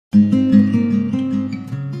Hey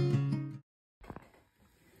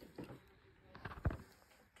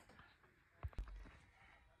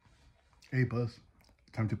Buzz,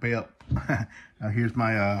 time to pay up. Now here's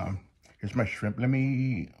my shrimp. Let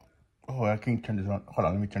me, oh, I can't turn this on. Hold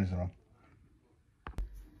on, let me turn this on.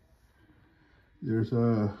 There's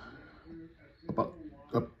about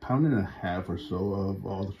a pound and a half or so of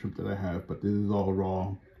all the shrimp that I have, but this is all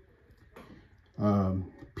raw,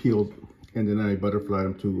 peeled, and then I butterflied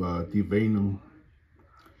them to devein them.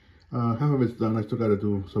 Half of it's done. I still got to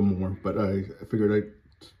do some more, but I figured I'd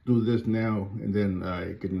do this now, and then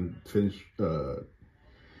I can finish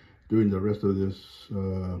doing the rest of this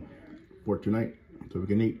for tonight, so we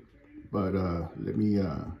can eat. But let me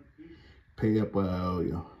pay up.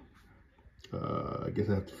 I guess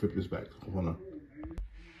I have to flip this back. Hold on.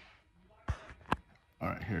 All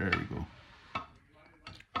right, here we go.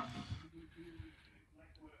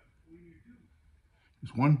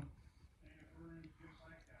 This one.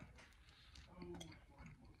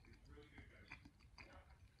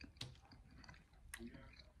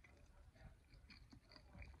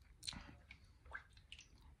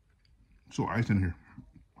 So ice in here.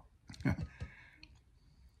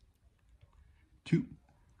 2.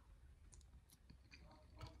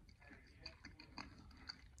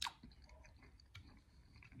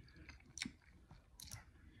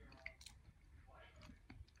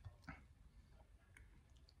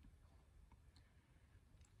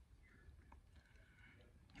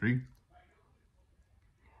 3.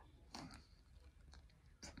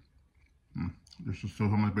 There's still so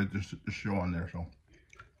much bit to show on there, so.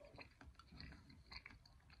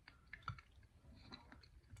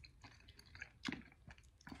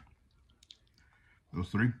 Those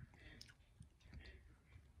 3.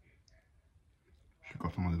 Shake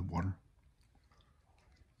off some of this water.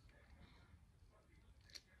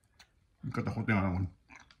 You got the whole thing on that one.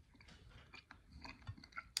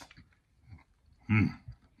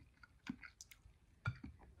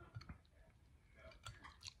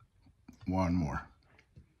 One more.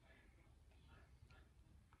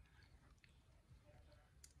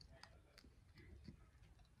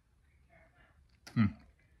 We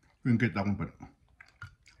can get that one, but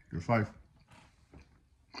there's 5.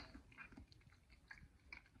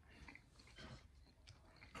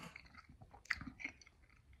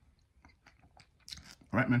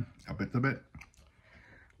 All right, man. I'll bet the bet.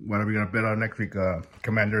 What are we gonna bet on next week?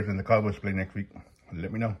 Commanders and the Cowboys play next week.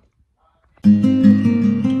 Let me know.